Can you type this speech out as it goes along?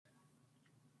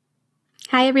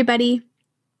Hi, everybody.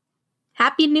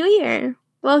 Happy New Year.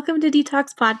 Welcome to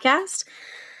Detox Podcast.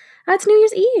 It's New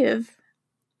Year's Eve.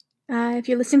 If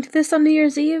you're listening to this on New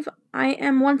Year's Eve, I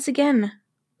am once again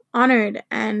honored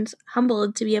and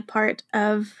humbled to be a part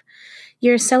of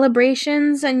your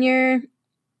celebrations and your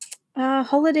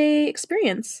holiday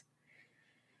experience.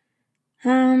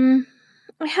 I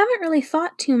haven't really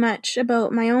thought too much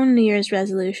about my own New Year's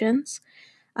resolutions.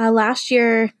 Last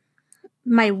year,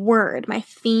 my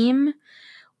theme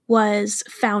was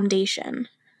foundation.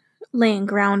 Laying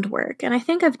groundwork, and I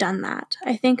think I've done that.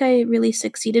 I think I really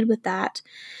succeeded with that.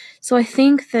 So I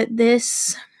think that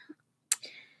this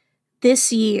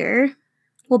year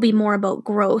will be more about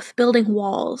growth, building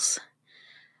walls.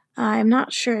 I'm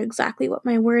not sure exactly what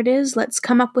my word is. Let's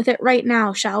come up with it right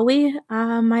now, shall we?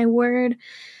 My word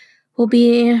will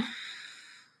be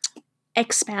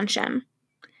expansion,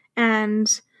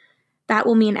 and that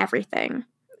will mean everything.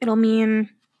 It'll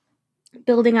mean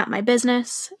building up my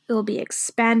business. It will be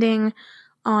expanding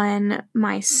on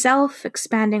myself,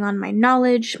 expanding on my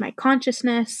knowledge, my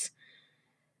consciousness,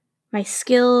 my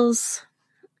skills.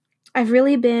 I've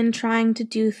really been trying to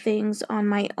do things on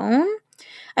my own.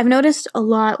 I've noticed a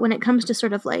lot when it comes to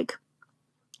sort of like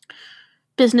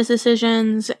business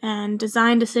decisions and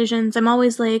design decisions. I'm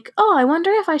always like, oh, I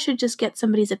wonder if I should just get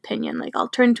somebody's opinion. Like I'll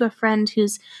turn to a friend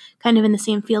who's kind of in the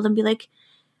same field and be like,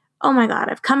 oh my God,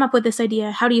 I've come up with this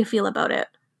idea. How do you feel about it?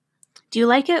 Do you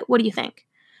like it? What do you think?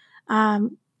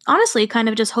 Honestly, kind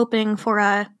of just hoping for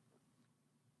a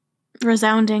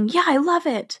resounding, yeah, I love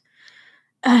it.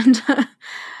 And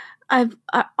I've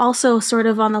also sort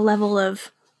of on the level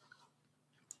of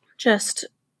just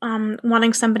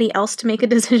wanting somebody else to make a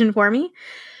decision for me.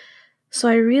 So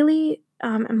I really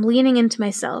am leaning into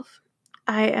myself.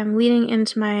 I am leaning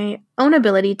into my own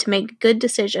ability to make good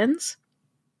decisions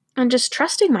and just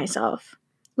trusting myself,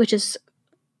 which is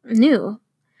new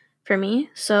for me.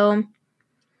 So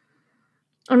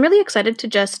I'm really excited to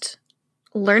just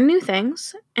learn new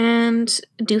things and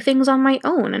do things on my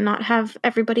own and not have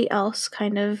everybody else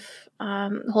kind of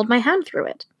hold my hand through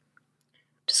it.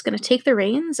 Just going to take the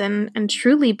reins and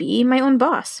truly be my own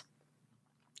boss.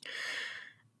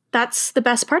 That's the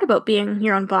best part about being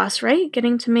your own boss, right?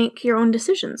 Getting to make your own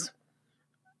decisions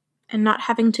and not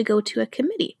having to go to a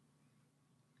committee.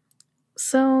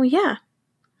 So yeah,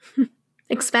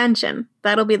 expansion,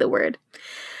 that'll be the word.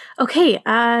 Okay,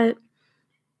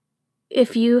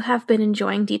 if you have been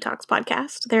enjoying Detox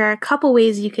Podcast, there are a couple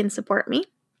ways you can support me.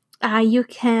 You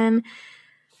can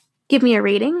give me a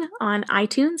rating on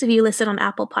iTunes. If you listen on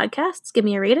Apple Podcasts, give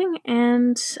me a rating.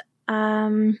 And,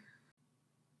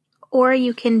 or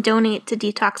you can donate to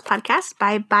Detox Podcast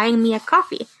by buying me a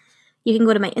coffee. You can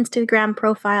go to my Instagram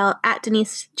profile at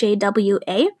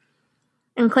DeniseJWA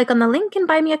and click on the link and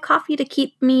buy me a coffee to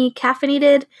keep me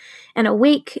caffeinated and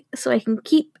awake so I can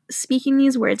keep speaking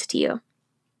these words to you.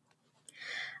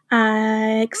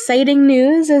 Exciting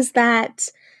news is that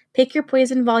Pick Your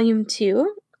Poison Volume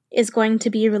 2 is going to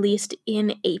be released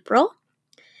in April.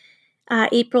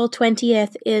 April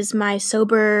 20th is my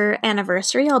sober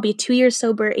anniversary. I'll be 2 years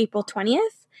sober April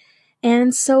 20th.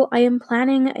 And so I am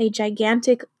planning a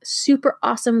gigantic, super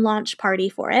awesome launch party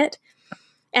for it.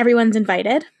 Everyone's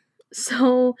invited.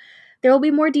 So there will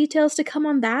be more details to come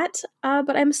on that.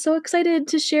 But I'm so excited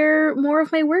to share more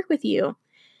of my work with you.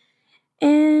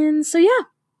 And so yeah,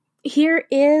 here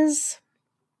is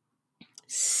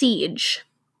Siege.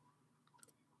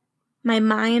 My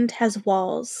mind has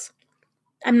walls.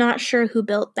 I'm not sure who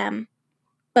built them,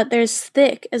 but they're as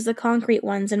thick as the concrete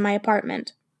ones in my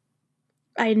apartment.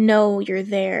 I know you're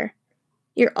there.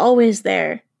 You're always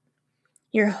there.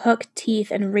 Your hooked teeth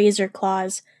and razor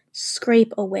claws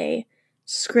scrape away.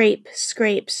 Scrape,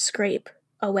 scrape, scrape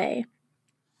away.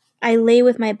 I lay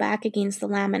with my back against the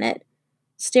laminate,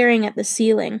 staring at the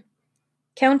ceiling,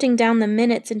 counting down the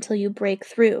minutes until you break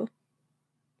through.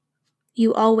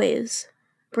 You always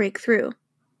break through.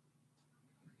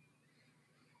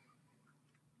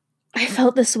 I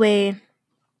felt this way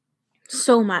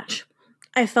so much.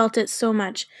 I felt it so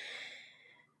much.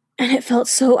 And it felt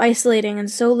so isolating and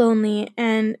so lonely,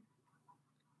 and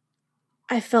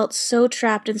I felt so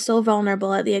trapped and so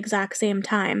vulnerable at the exact same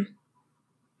time.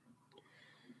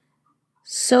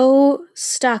 So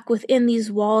stuck within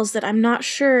these walls that I'm not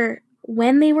sure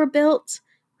when they were built,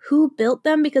 who built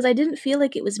them, because I didn't feel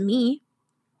like it was me.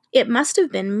 It must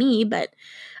have been me, but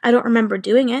I don't remember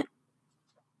doing it.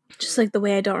 Just like the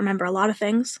way I don't remember a lot of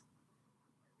things.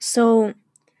 So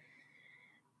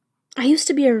I used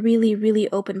to be a really, really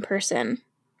open person.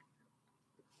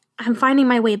 I'm finding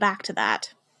my way back to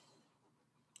that.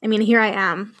 I mean, here I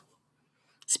am,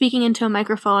 speaking into a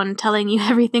microphone, telling you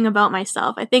everything about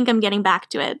myself. I think I'm getting back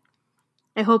to it.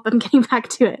 I hope I'm getting back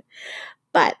to it.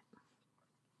 But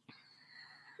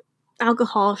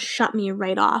alcohol shut me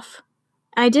right off.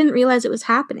 I didn't realize it was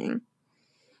happening.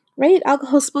 Right?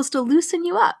 Alcohol is supposed to loosen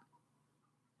you up.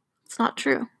 It's not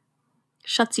true. It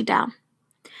shuts you down.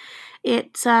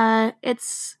 It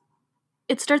starts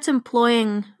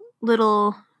employing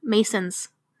little masons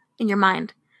in your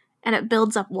mind, and it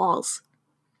builds up walls.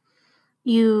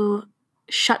 You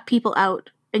shut people out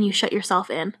and you shut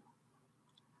yourself in.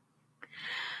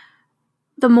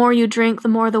 The more you drink, the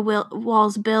more the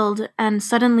walls build, and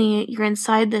suddenly you're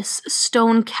inside this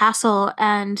stone castle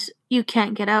and you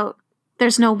can't get out.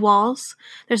 There's no walls,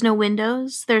 there's no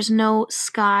windows, there's no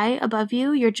sky above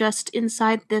you. You're just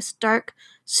inside this dark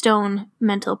stone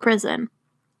mental prison.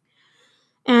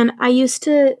 And I used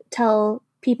to tell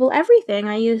people everything.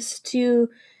 I used to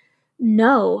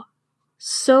know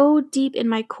so deep in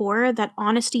my core that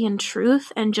honesty and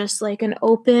truth and just like an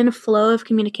open flow of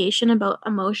communication about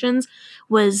emotions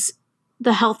was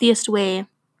the healthiest way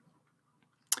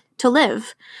to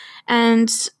live.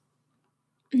 And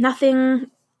nothing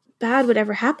bad would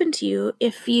ever happen to you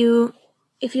if you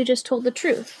just told the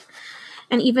truth.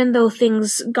 And even though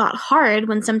things got hard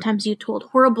when sometimes you told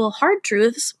horrible, hard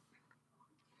truths,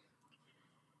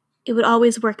 it would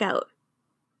always work out.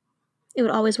 It would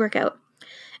always work out.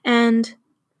 And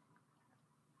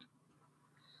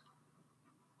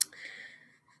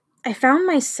I found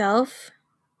myself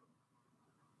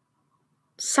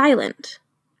silent.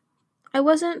 I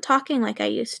wasn't talking like I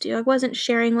used to. I wasn't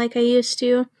sharing like I used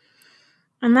to.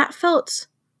 And that felt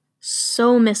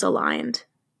so misaligned.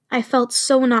 I felt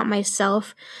so not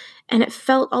myself. And it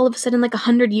felt all of a sudden like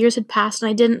 100 years had passed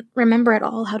and I didn't remember at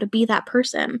all how to be that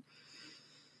person.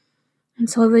 And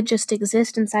so I would just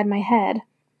exist inside my head,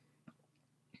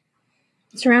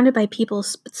 surrounded by people,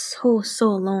 but so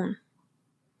alone.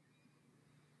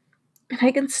 And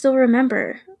I can still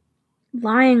remember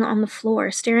lying on the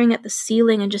floor, staring at the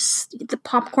ceiling and just the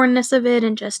popcornness of it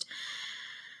and just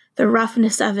the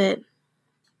roughness of it.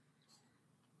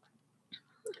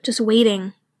 Just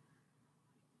waiting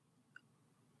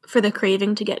for the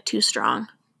craving to get too strong.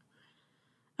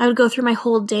 I would go through my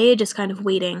whole day just kind of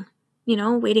waiting,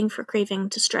 waiting for craving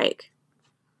to strike.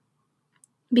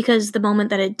 Because the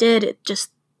moment that it did,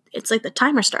 it's like the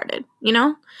timer started,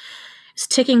 It's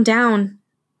ticking down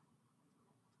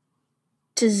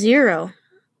to 0.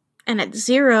 And at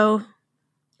 0,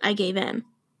 I gave in.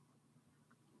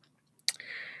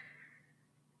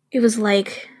 It was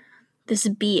like this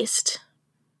beast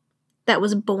that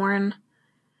was born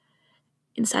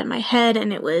inside my head,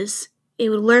 and it would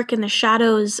lurk in the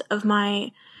shadows of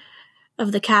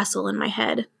the castle in my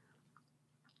head.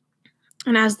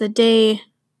 And as the day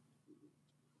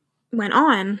went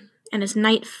on and as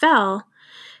night fell,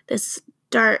 this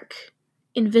dark,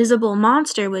 invisible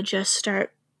monster would just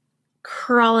start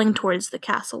crawling towards the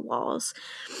castle walls.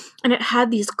 And it had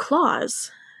these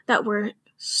claws that were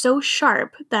so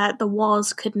sharp that the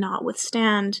walls could not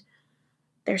withstand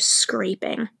their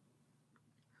scraping.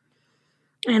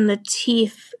 And the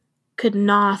teeth could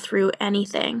gnaw through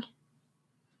anything.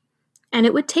 And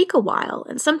it would take a while,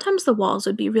 and sometimes the walls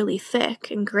would be really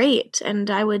thick and great, and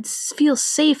I would feel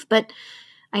safe, but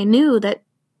I knew that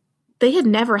they had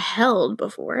never held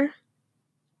before.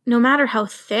 No matter how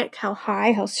thick, how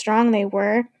high, how strong they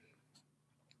were,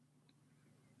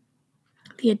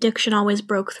 the addiction always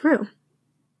broke through.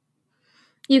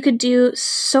 You could do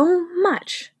so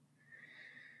much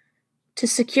to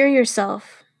secure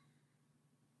yourself,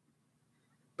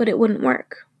 but it wouldn't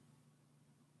work.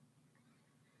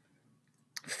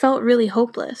 Felt really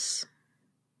hopeless.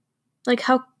 Like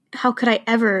how could I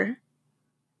ever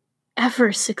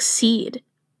succeed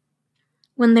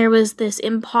when there was this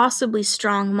impossibly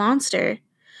strong monster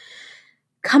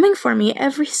coming for me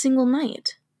every single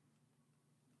night?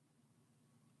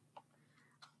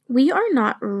 We are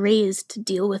not raised to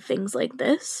deal with things like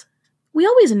this. We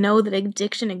always know that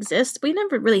addiction exists. We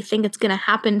never really think it's going to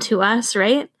happen to us,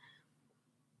 right?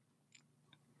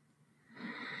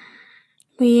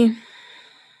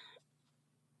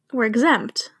 We're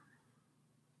exempt.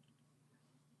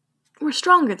 We're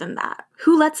stronger than that.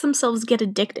 Who lets themselves get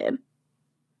addicted?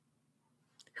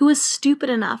 Who is stupid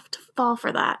enough to fall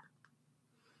for that?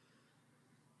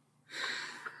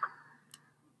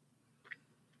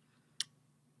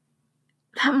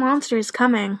 That monster is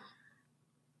coming.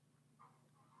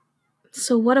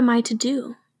 So what am I to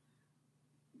do?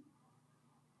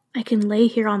 I can lay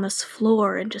here on this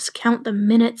floor and just count the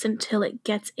minutes until it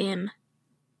gets in.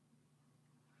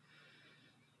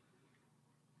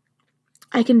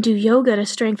 I can do yoga to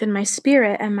strengthen my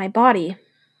spirit and my body.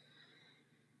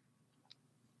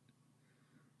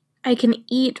 I can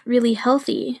eat really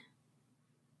healthy.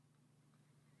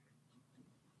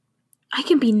 I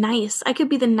can be nice. I could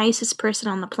be the nicest person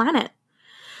on the planet.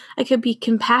 I could be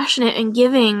compassionate and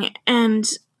giving and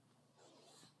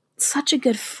such a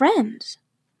good friend.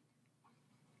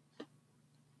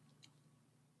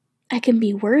 I can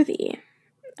be worthy.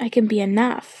 I can be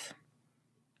enough.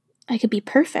 I could be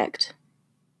perfect.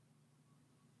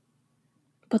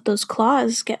 But those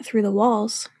claws get through the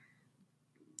walls.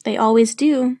 They always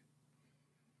do.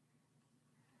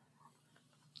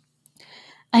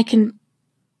 I can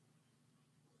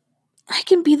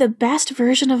be the best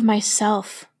version of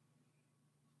myself.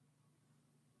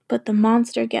 But the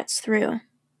monster gets through.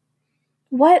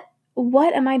 What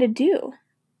am I to do?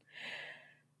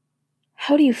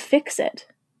 How do you fix it?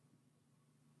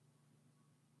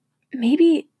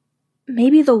 Maybe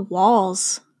the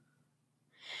walls.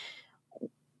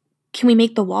 Can we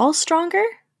make the walls stronger?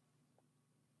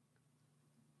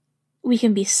 We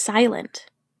can be silent.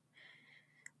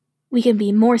 We can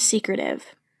be more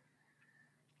secretive.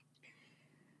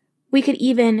 We could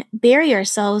even bury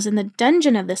ourselves in the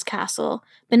dungeon of this castle,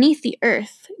 beneath the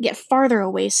earth, get farther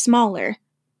away, smaller,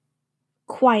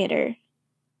 quieter,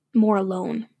 more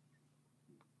alone.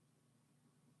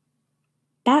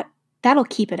 That'll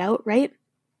keep it out, right?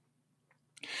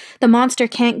 The monster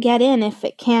can't get in if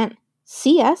it can't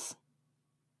see us.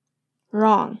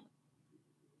 Wrong.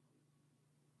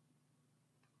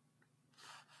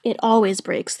 It always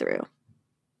breaks through.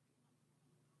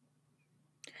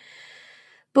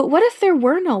 But what if there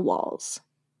were no walls?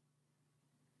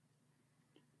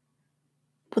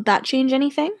 Would that change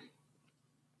anything?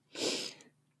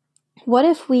 What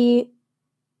if we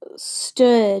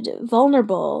stood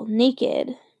vulnerable,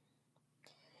 naked,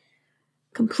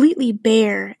 completely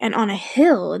bare, and on a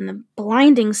hill in the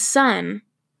blinding sun?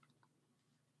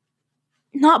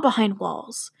 Not behind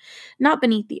walls, not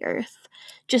beneath the earth,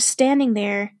 just standing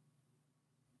there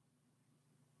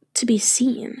to be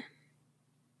seen.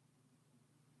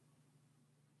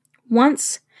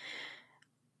 Once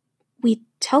we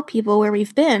tell people where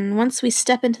we've been, once we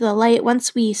step into the light,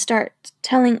 once we start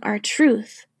telling our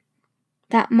truth,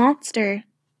 that monster,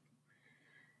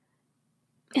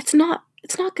 it's not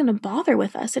going to bother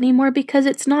with us anymore because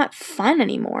it's not fun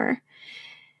anymore.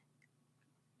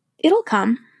 It'll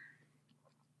come.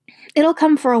 It'll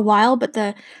come for a while, but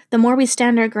the more we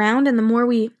stand our ground and the more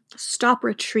we stop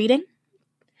retreating,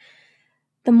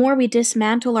 the more we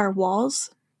dismantle our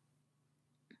walls,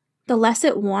 the less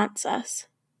it wants us.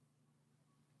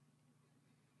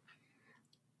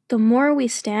 The more we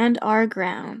stand our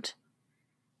ground,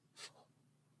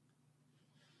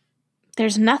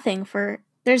 if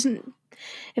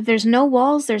there's no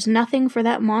walls, there's nothing for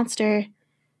that monster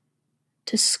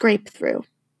to scrape through.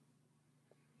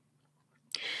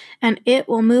 And it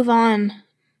will move on.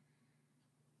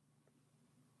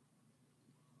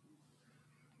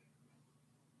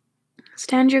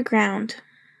 Stand your ground.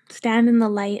 Stand in the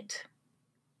light.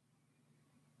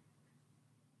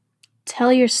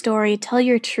 Tell your story. Tell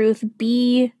your truth.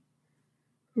 Be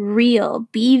real.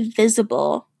 Be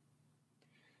visible.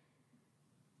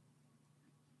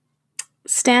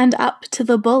 Stand up to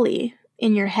the bully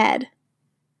in your head.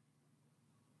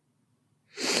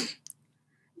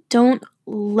 Don't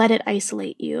let it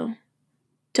isolate you.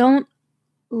 Don't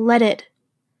let it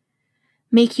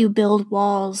make you build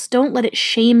walls. Don't let it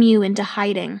shame you into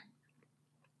hiding.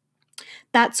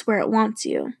 That's where it wants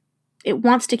you. It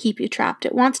wants to keep you trapped.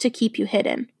 It wants to keep you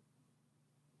hidden.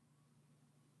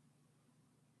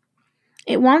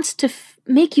 It wants to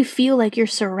make you feel like you're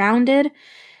surrounded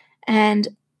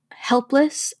and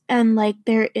helpless and like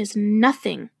there is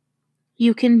nothing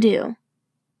you can do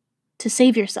to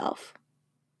save yourself.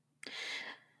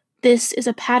 This is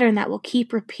a pattern that will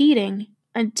keep repeating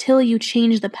until you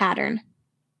change the pattern.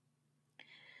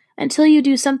 Until you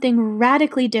do something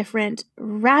radically different,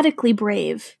 radically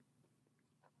brave.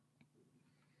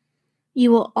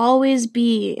 You will always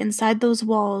be inside those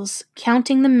walls,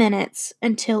 counting the minutes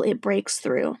until it breaks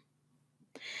through.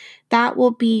 That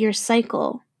will be your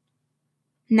cycle,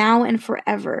 now and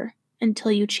forever,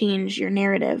 until you change your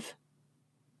narrative.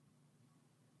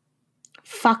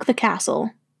 Fuck the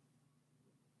castle.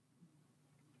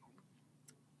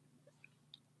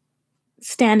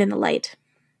 Stand in the light.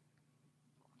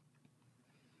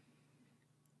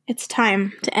 It's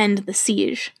time to end the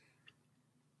siege.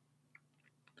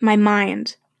 My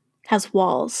mind has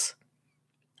walls.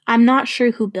 I'm not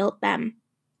sure who built them,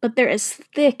 but they're as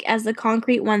thick as the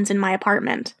concrete ones in my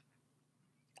apartment.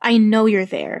 I know you're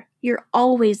there. You're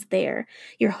always there.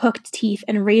 Your hooked teeth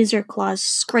and razor claws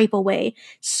scrape away.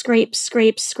 Scrape,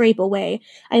 scrape, scrape away.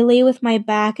 I lay with my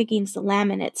back against the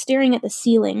laminate, staring at the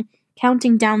ceiling,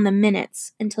 counting down the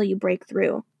minutes until you break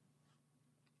through.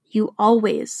 You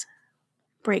always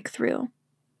break through.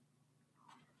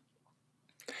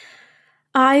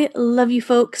 I love you,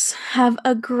 folks. Have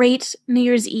a great New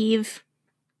Year's Eve.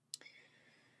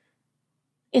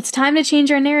 It's time to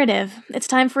change our narrative. It's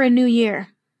time for a new year.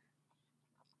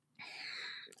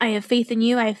 I have faith in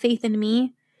you. I have faith in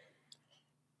me.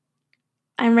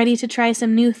 I'm ready to try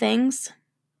some new things.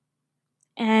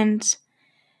 And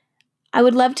I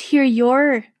would love to hear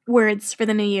your words for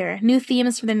the new year, new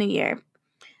themes for the new year.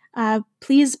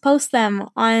 Please post them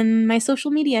on my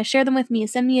social media. Share them with me.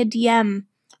 Send me a DM.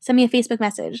 Send me a Facebook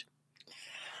message.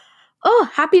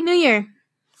 Oh, Happy New Year.